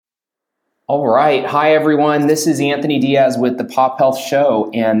All right. Hi, everyone. This is Anthony Diaz with the Pop Health Show,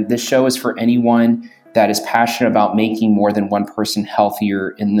 and this show is for anyone that is passionate about making more than one person healthier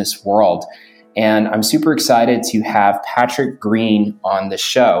in this world. And I'm super excited to have Patrick Green on the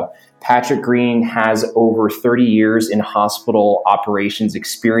show. Patrick Green has over 30 years in hospital operations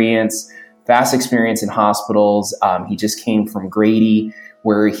experience, vast experience in hospitals. He just came from Grady,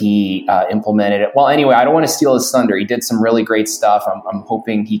 where he implemented it. Well, anyway, I don't want to steal his thunder. He did some really great stuff. I'm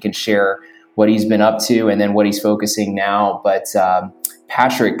hoping he can share what he's been up to and then what he's focusing now. But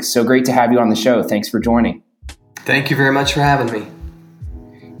Patrick, so great to have you on the show. Thanks for joining. Thank you very much for having me.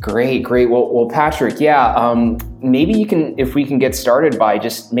 Great. Well, Patrick, maybe you can, if we can get started by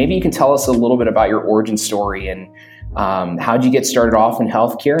maybe you can tell us a little bit about your origin story and how'd you get started off in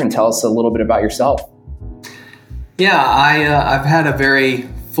healthcare, and tell us a little bit about yourself. Yeah, I've had a very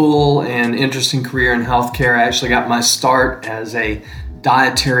full and interesting career in healthcare. I actually got my start as a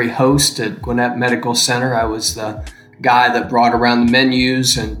dietary host at Gwinnett Medical Center. I was the guy that brought around the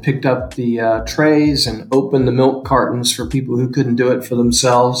menus and picked up the trays and opened the milk cartons for people who couldn't do it for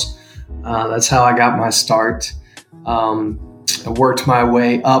themselves. That's how I got my start. I worked my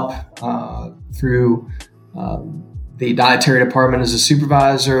way up through the dietary department as a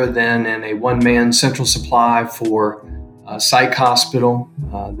supervisor, then in a one-man central supply for Psych Hospital.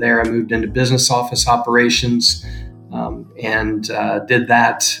 There I moved into business office operations and did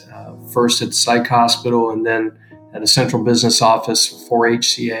that first at Psych Hospital and then at a central business office for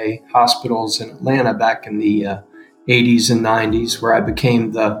HCA hospitals in Atlanta back in the 80s and 90s, where I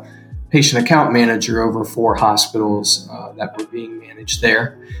became the patient account manager over 4 hospitals that were being managed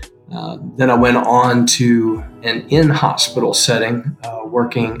there. Then I went on to an in-hospital setting,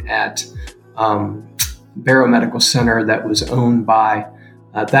 working at Barrow Medical Center that was owned by,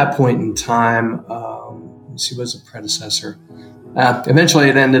 at that point in time, she was a predecessor. Eventually,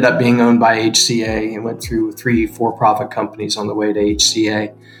 it ended up being owned by HCA and went through 3 for-profit companies on the way to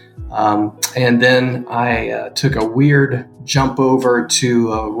HCA. And then I took a weird jump over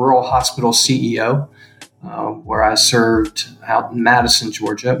to a rural hospital CEO, where I served out in Madison,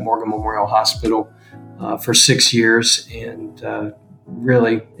 Georgia, at Morgan Memorial Hospital for 6 years and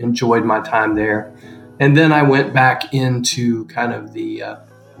really enjoyed my time there. And then I went back into kind of the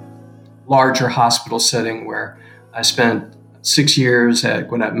larger hospital setting where I spent 6 years at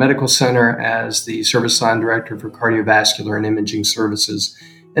Gwinnett Medical Center as the service line director for cardiovascular and imaging services,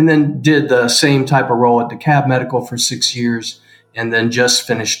 and then did the same type of role at DeKalb Medical for 6 years, and then just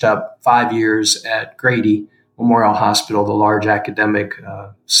finished up 5 years at Grady Memorial Hospital, the large academic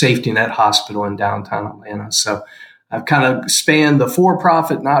safety net hospital in downtown Atlanta. So I've kind of spanned the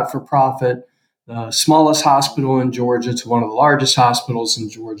for-profit, not-for-profit, the smallest hospital in Georgia to one of the largest hospitals in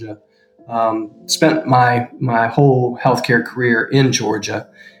Georgia. Spent my whole healthcare career in Georgia.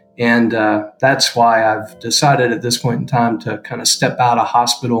 And that's why I've decided at this point in time to kind of step out of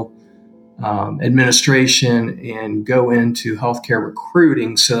hospital administration and go into healthcare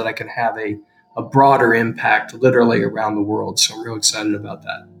recruiting so that I can have a broader impact literally around the world. So I'm real excited about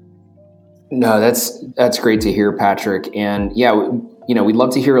that. No, that's great to hear, Patrick. And we'd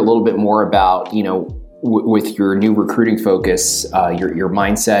love to hear a little bit more about, with your new recruiting focus, your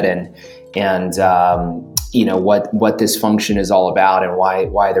mindset and what this function is all about and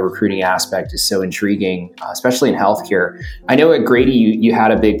why the recruiting aspect is so intriguing, especially in healthcare. I know at Grady you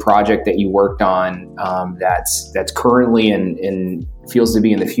had a big project that you worked on that's currently and feels to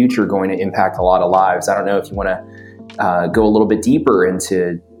be in the future going to impact a lot of lives. I don't know if you want to go a little bit deeper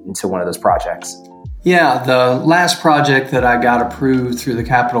into one of those projects. Yeah, the last project that I got approved through the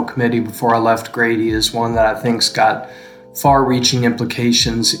Capital Committee before I left Grady is one that I think's got far-reaching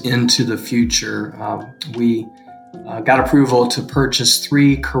implications into the future. We got approval to purchase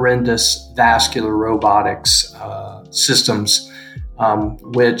 3 Corindus vascular robotics systems,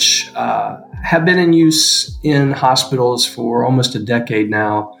 which have been in use in hospitals for almost a decade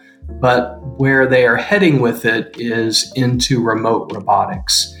now, but where they are heading with it is into remote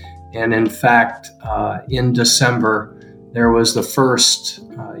robotics. And in fact, in December, there was the first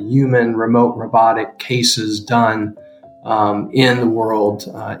human remote robotic cases done in the world,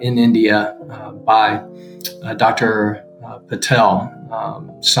 in India, by Dr. Patel,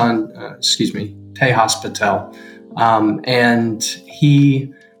 Tejas Patel. And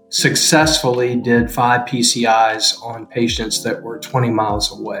he successfully did 5 PCIs on patients that were 20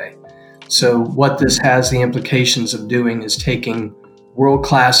 miles away. So what this has the implications of doing is taking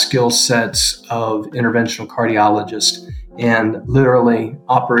world-class skill sets of interventional cardiologists and literally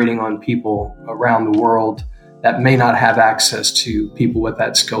operating on people around the world that may not have access to people with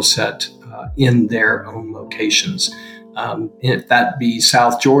that skill set in their own locations. if that be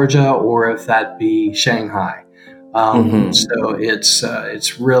South Georgia or if that be Shanghai. So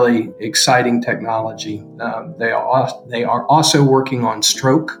it's really exciting technology. They are also working on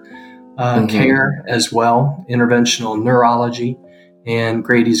stroke care as well, interventional neurology. And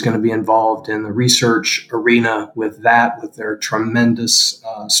Grady's going to be involved in the research arena with their tremendous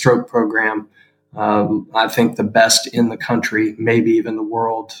stroke program. I think the best in the country, maybe even the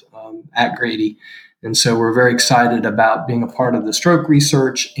world, at Grady. And so we're very excited about being a part of the stroke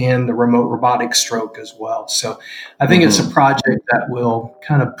research and the remote robotic stroke as well. So I think it's a project that will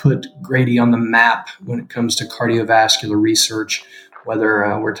kind of put Grady on the map when it comes to cardiovascular research,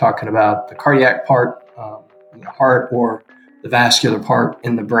 whether we're talking about the cardiac part in the heart or the vascular part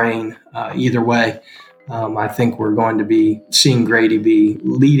in the brain. Either way, I think we're going to be seeing Grady be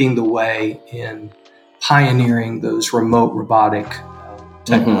leading the way in pioneering those remote robotic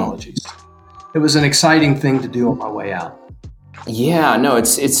technologies. It was an exciting thing to do on my way out. Yeah, no,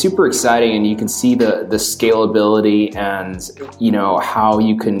 it's super exciting, and you can see the scalability and, how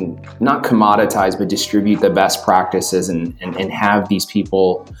you can not commoditize, but distribute the best practices and have these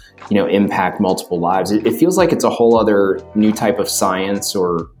people, impact multiple lives. It feels like it's a whole other new type of science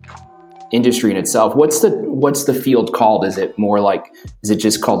or industry in itself. What's the field called? Is it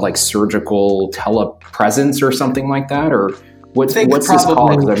just called like surgical telepresence or something like that? Or what's this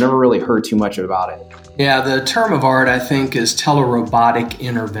called? Because I've never really heard too much about it. Yeah, the term of art, I think, is telerobotic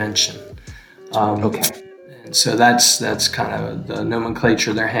intervention. Okay. And so that's kind of the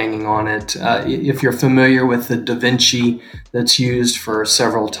nomenclature they're hanging on it. If you're familiar with the Da Vinci that's used for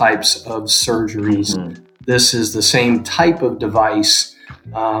several types of surgeries, this is the same type of device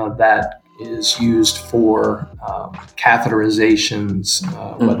that is used for catheterizations,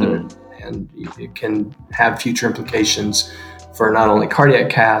 and it can have future implications for not only cardiac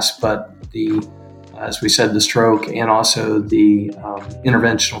casts, but as we said, the stroke and also the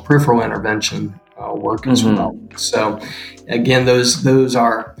interventional peripheral intervention work as well. So again, those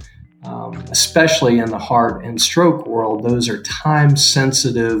are, especially in the heart and stroke world, those are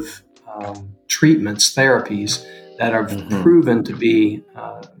time-sensitive treatments, therapies that are proven to be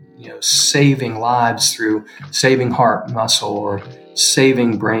saving lives through saving heart muscle or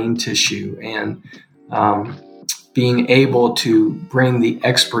saving brain tissue, and being able to bring the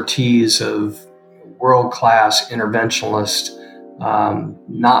expertise of world-class interventionalists,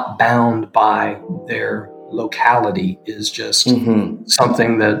 not bound by their locality, is just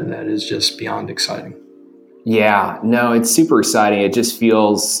something that is just beyond exciting. Yeah, no, it's super exciting. It just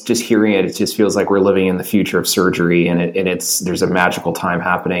feels, just hearing it just feels like we're living in the future of surgery, and there's a magical time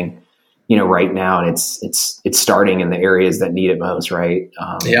happening, right now, and it's starting in the areas that need it most, right?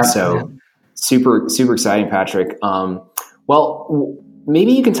 Super, super exciting, Patrick. Well,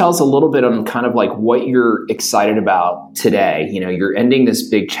 maybe you can tell us a little bit on kind of like what you're excited about today. You're ending this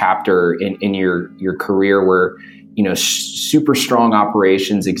big chapter in your career where, super strong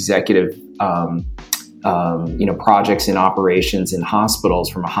operations executive, projects and operations in hospitals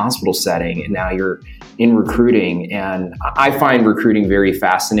from a hospital setting. And now you're in recruiting. And I find recruiting very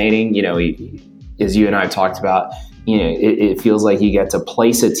fascinating. As you and I have talked about, it feels like you get to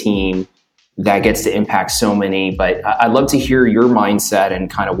place a team that gets to impact so many. But I'd love to hear your mindset and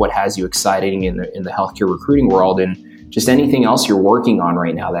kind of what has you exciting in the healthcare recruiting world, and just anything else you're working on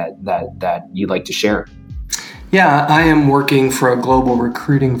right now that you'd like to share. Yeah, I am working for a global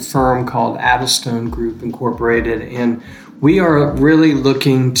recruiting firm called Adilstone Group Incorporated, and we are really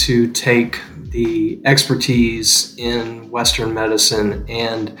looking to take the expertise in Western medicine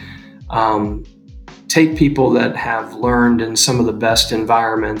and take people that have learned in some of the best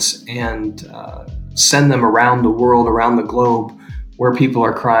environments and send them around the world, around the globe, where people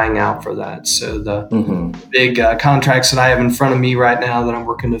are crying out for that. So the big contracts that I have in front of me right now that I'm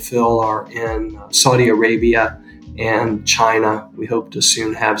working to fill are in Saudi Arabia and China. We hope to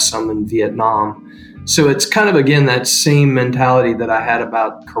soon have some in Vietnam. So it's kind of, again, that same mentality that I had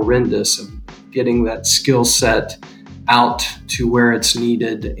about Corindus, of getting that skill set out to where it's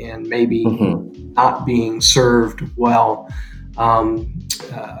needed and maybe not being served well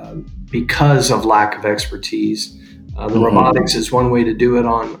because of lack of expertise. The robotics is one way to do it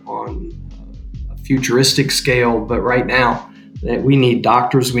on a futuristic scale, but right now we need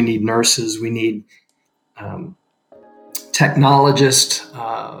doctors, we need nurses, we need technologists,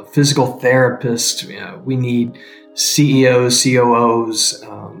 physical therapists, we need CEOs, COOs,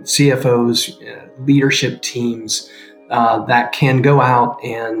 CFOs, leadership teams that can go out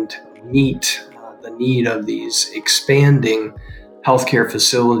and meet the need of these expanding healthcare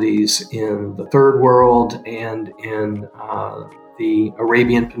facilities in the third world and in the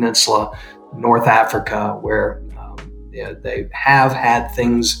Arabian Peninsula, North Africa, where they have had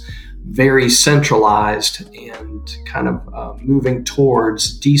things very centralized and kind of moving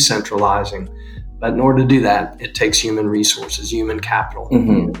towards decentralizing. But in order to do that, it takes human resources, human capital.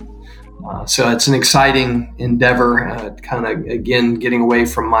 So it's an exciting endeavor, kind of, again, getting away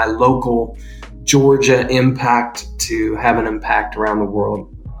from my local Georgia impact to have an impact around the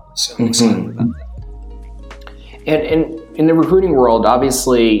world. So I'm excited about that. And in the recruiting world,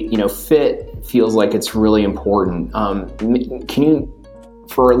 obviously, fit feels like it's really important. Can you,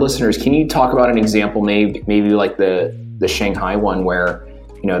 for our listeners, can you talk about an example, maybe like the Shanghai one, where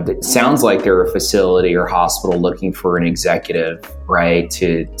it sounds like they're a facility or hospital looking for an executive, right,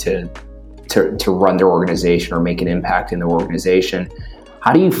 to run their organization or make an impact in the organization.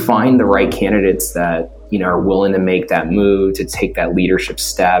 How do you find the right candidates that are willing to make that move, to take that leadership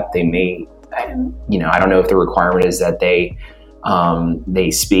step? They may, I don't know if the requirement is that they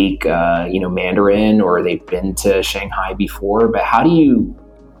speak Mandarin or they've been to Shanghai before, but how do you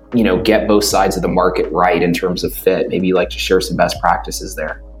get both sides of the market right in terms of fit? Maybe you'd like to share some best practices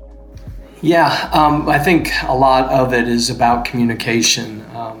there. Yeah, I think a lot of it is about communication.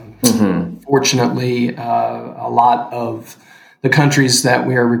 Fortunately, a lot of the countries that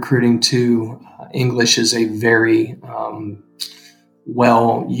we are recruiting to, English is a very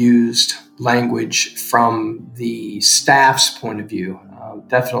well-used language from the staff's point of view.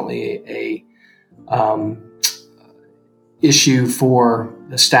 Definitely a issue for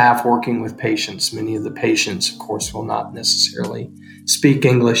the staff working with patients. Many of the patients, of course, will not necessarily speak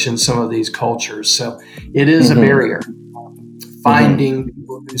English in some of these cultures. So it is a barrier. Finding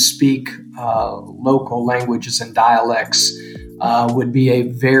people who speak local languages and dialects would be a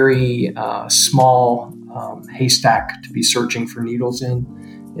very small haystack to be searching for needles in.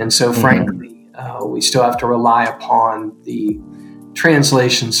 And so, frankly, we still have to rely upon the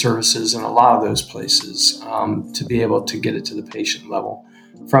translation services in a lot of those places to be able to get it to the patient level.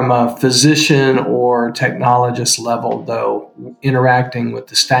 From a physician or technologist level, though, interacting with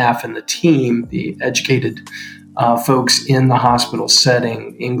the staff and the team, the educated folks in the hospital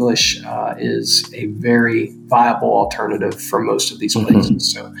setting, English is a very viable alternative for most of these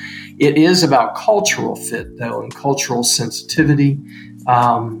places. So it is about cultural fit, though, and cultural sensitivity,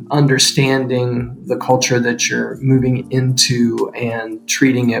 understanding the culture that you're moving into and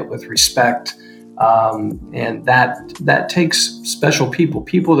treating it with respect. And that takes special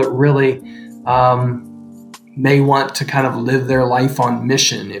people that really may want to kind of live their life on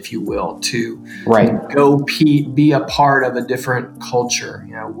mission, if you will, to go be a part of a different culture.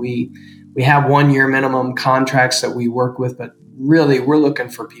 We have 1 year minimum contracts that we work with, but really we're looking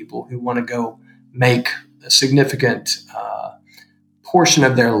for people who want to go make a significant portion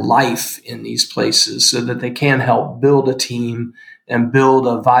of their life in these places so that they can help build a team and build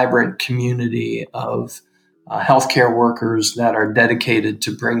a vibrant community of healthcare workers that are dedicated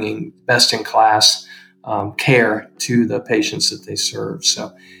to bringing best-in-class care to the patients that they serve.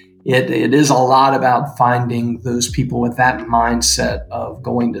 So it is a lot about finding those people with that mindset of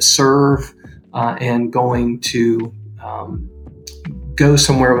going to serve and going to go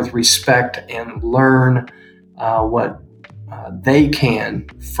somewhere with respect and learn what they can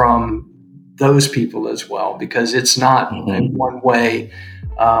from those people as well, because it's not a one-way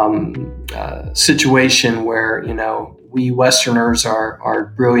situation where we Westerners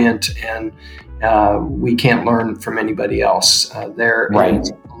are brilliant and we can't learn from anybody else. There is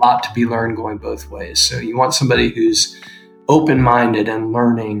a lot to be learned going both ways. So you want somebody who's open-minded and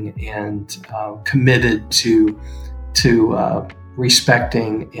learning and committed to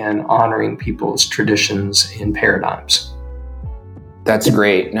respecting and honoring people's traditions and paradigms. That's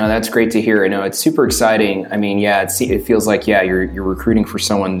great. No, that's great to hear. I know it's super exciting. I mean, it feels like, you're recruiting for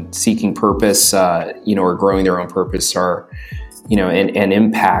someone seeking purpose, or growing their own purpose, or, and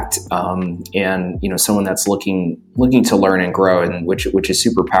impact, and, someone that's looking to learn and grow, and which is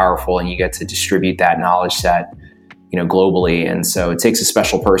super powerful. And you get to distribute that knowledge set, globally. And so it takes a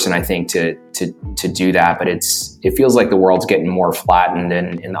special person, I think, to do that. But it feels like the world's getting more flattened,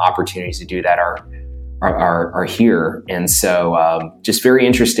 and the opportunities to do that are here. And so just very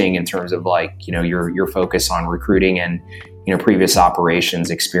interesting in terms of your focus on recruiting and previous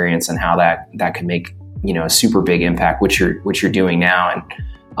operations experience and how that can make a super big impact, which you're doing now.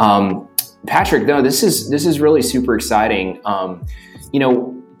 And Patrick, no, this is really super exciting.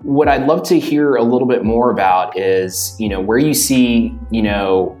 What I'd love to hear a little bit more about is where you see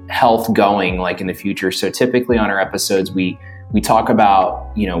health going in the future. So typically on our episodes we talk about,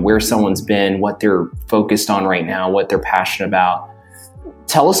 where someone's been, what they're focused on right now, what they're passionate about.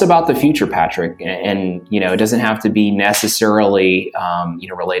 Tell us about the future, Patrick. And it doesn't have to be necessarily,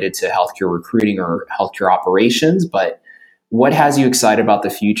 related to healthcare recruiting or healthcare operations, but what has you excited about the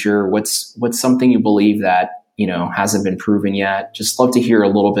future? What's something you believe that, hasn't been proven yet? Just love to hear a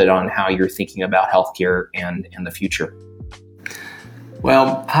little bit on how you're thinking about healthcare and the future.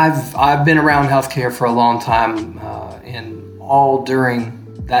 Well, I've been around healthcare for a long time, and all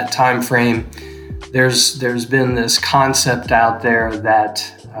during that time frame, there's been this concept out there that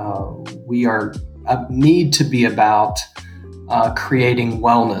we need to be about creating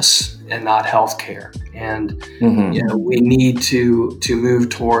wellness and not healthcare, and we need to move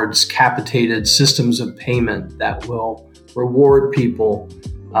towards capitated systems of payment that will reward people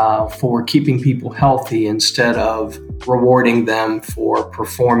for keeping people healthy instead of rewarding them for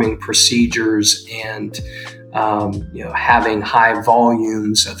performing procedures and having high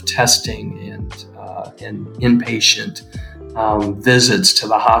volumes of testing and inpatient visits to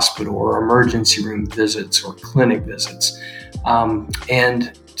the hospital or emergency room visits or clinic visits.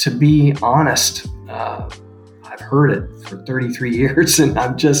 And to be honest, I've heard it for 33 years and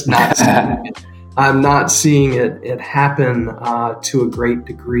I'm just not seeing it. I'm not seeing it happen to a great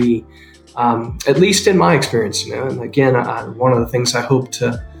degree, at least in my experience. And again, one of the things I hope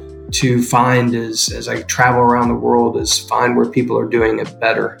to find is, as I travel around the world, is find where people are doing it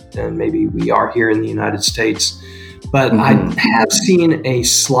better than maybe we are here in the United States. But I have seen a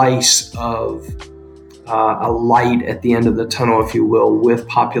slice of a light at the end of the tunnel, if you will, with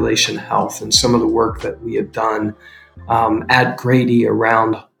population health and some of the work that we have done at Grady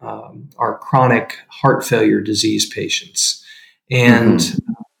around our chronic heart failure disease patients and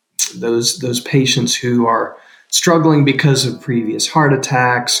those patients who are struggling because of previous heart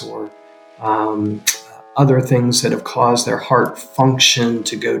attacks or other things that have caused their heart function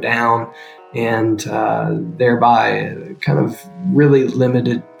to go down and thereby kind of really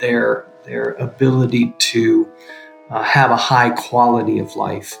limited their ability to have a high quality of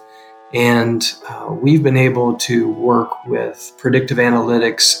life. And we've been able to work with predictive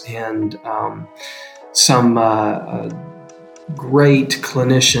analytics and some great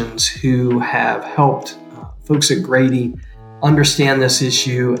clinicians who have helped folks at Grady understand this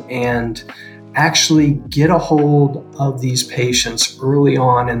issue and actually get a hold of these patients early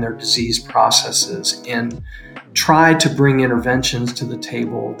on in their disease processes and try to bring interventions to the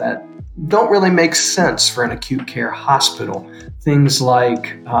table that don't really make sense for an acute care hospital. Things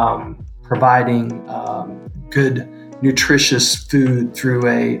like providing good, nutritious food through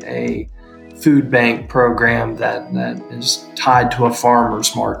a food bank program that is tied to a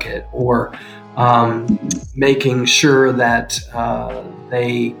farmer's market, or making sure that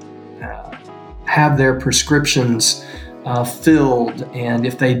they have their prescriptions filled, and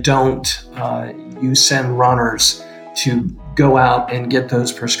if they don't, you send runners to go out and get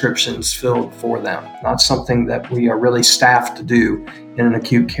those prescriptions filled for them. Not something that we are really staffed to do in an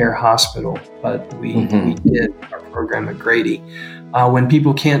acute care hospital, but we did our program at Grady. When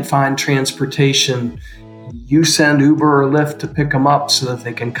people can't find transportation, you send Uber or Lyft to pick them up so that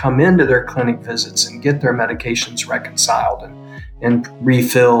they can come into their clinic visits and get their medications reconciled and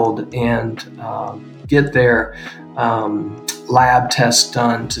refilled and get their lab tests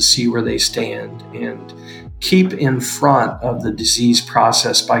done to see where they stand, and keep in front of the disease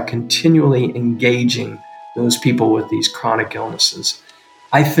process by continually engaging those people with these chronic illnesses.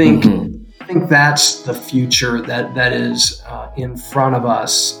 I think that's the future that is in front of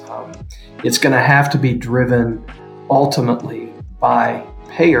us. It's going to have to be driven ultimately by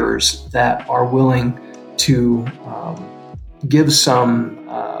payers that are willing to give some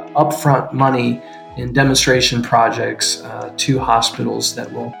upfront money in demonstration projects to hospitals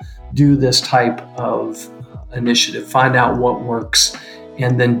that will do this type of initiative, find out what works,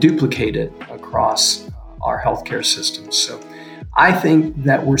 and then duplicate it across our healthcare systems. So I think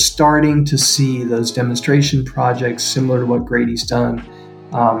that we're starting to see those demonstration projects similar to what Grady's done,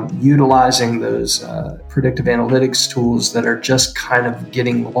 utilizing those predictive analytics tools that are just kind of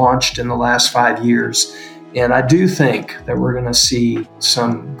getting launched in the last 5 years. And I do think that we're going to see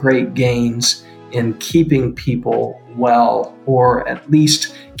some great gains in keeping people well, or at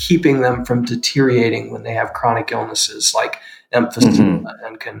least keeping them from deteriorating when they have chronic illnesses like emphysema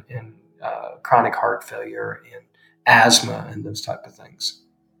and chronic heart failure and asthma and those type of things.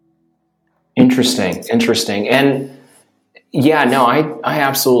 Interesting. And yeah, no, I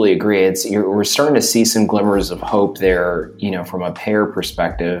absolutely agree. We're starting to see some glimmers of hope there, from a payer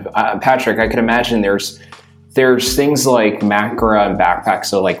perspective. Patrick, I can imagine there's things like MACRA and backpack,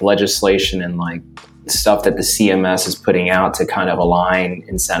 so like legislation and like stuff that the CMS is putting out to kind of align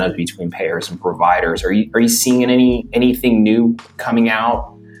incentives between payers and providers. Are you seeing anything new coming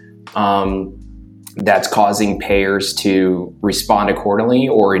out that's causing payers to respond accordingly,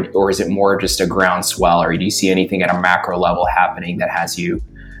 or is it more just a groundswell, or do you see anything at a macro level happening that has you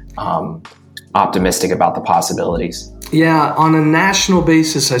optimistic about the possibilities? Yeah, on a national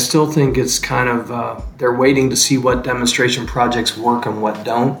basis, I still think it's kind of, they're waiting to see what demonstration projects work and what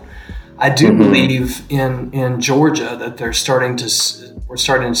don't. I do believe in Georgia that we're starting to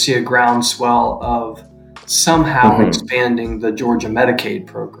see a groundswell of somehow expanding the Georgia Medicaid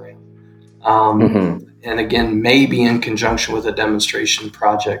program. And again, maybe in conjunction with a demonstration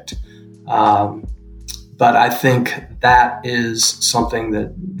project. But I think that is something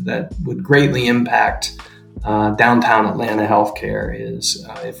that would greatly impact downtown Atlanta healthcare, is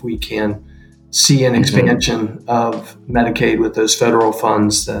if we can see an expansion of Medicaid with those federal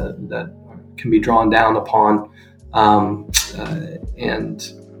funds that can be drawn down upon,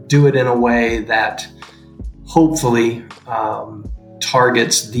 and do it in a way that hopefully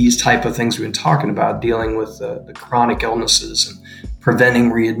targets these type of things we've been talking about, dealing with the chronic illnesses and preventing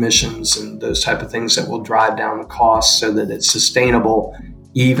readmissions and those type of things that will drive down the costs so that it's sustainable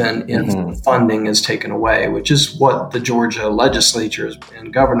even if funding is taken away, which is what the Georgia legislatures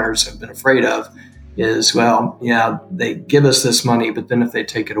and governors have been afraid of, is, well, yeah, they give us this money, but then if they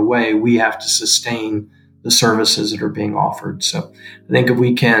take it away, we have to sustain the services that are being offered. So I think if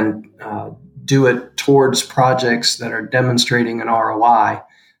we can do it towards projects that are demonstrating an ROI,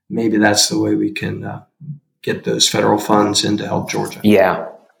 maybe that's the way we can get those federal funds in to help Georgia.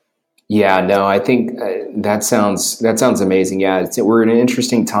 Yeah, no, I think that sounds amazing. Yeah, we're in an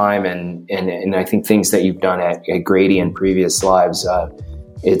interesting time, and I think things that you've done at Grady in previous lives,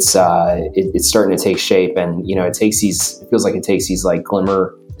 it's starting to take shape, and it feels like it takes these like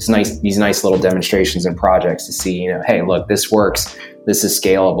these nice little demonstrations and projects to see, hey, look, this works, this is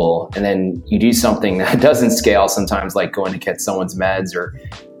scalable, and then you do something that doesn't scale sometimes, like going to get someone's meds or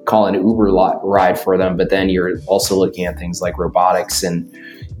call an Uber ride for them, but then you're also looking at things like robotics and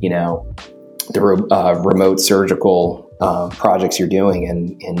the remote surgical projects you're doing,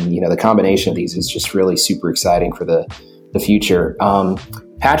 and the combination of these is just really super exciting for the future.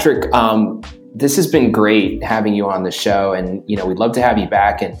 Patrick, this has been great having you on the show, and we'd love to have you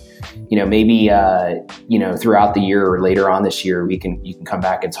back, and maybe throughout the year or later on this year you can come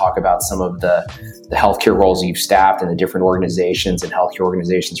back and talk about some of the healthcare roles you've staffed and the different organizations and healthcare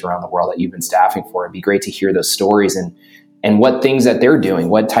organizations around the world that you've been staffing for. It'd be great to hear those stories and what things that they're doing,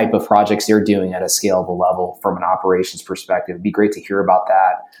 what type of projects they're doing at a scalable level from an operations perspective. It'd be great to hear about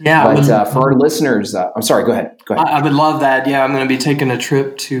that. Yeah. But for our listeners, I'm sorry, go ahead. I would love that. Yeah, I'm going to be taking a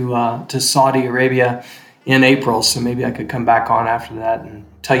trip to Saudi Arabia in April, so maybe I could come back on after that and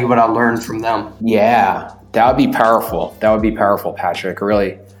tell you what I learned from them. Yeah, that would be powerful. Patrick.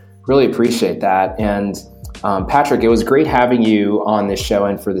 Really, really appreciate that. And Patrick, it was great having you on this show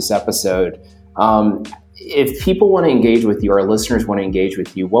and for this episode. If people want to engage with you, our listeners want to engage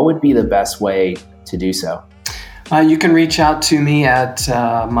with you, what would be the best way to do so? You can reach out to me at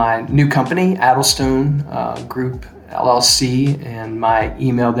my new company, Adilstone Group, LLC, and my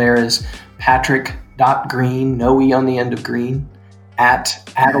email there is patrick.green, no E on the end of green, at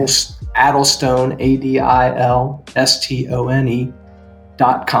Adilstone,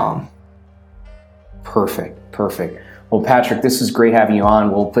 ADILSTONE.com. Perfect. Well, Patrick, this is great having you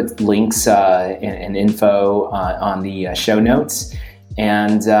on. We'll put links and info on the show notes.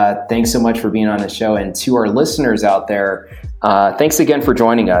 And thanks so much for being on the show. And to our listeners out there, thanks again for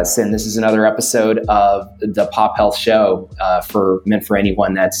joining us. And this is another episode of the Pop Health Show meant for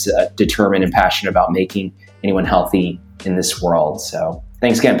anyone that's determined and passionate about making anyone healthy in this world. So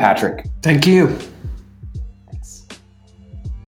thanks again, Patrick. Thank you.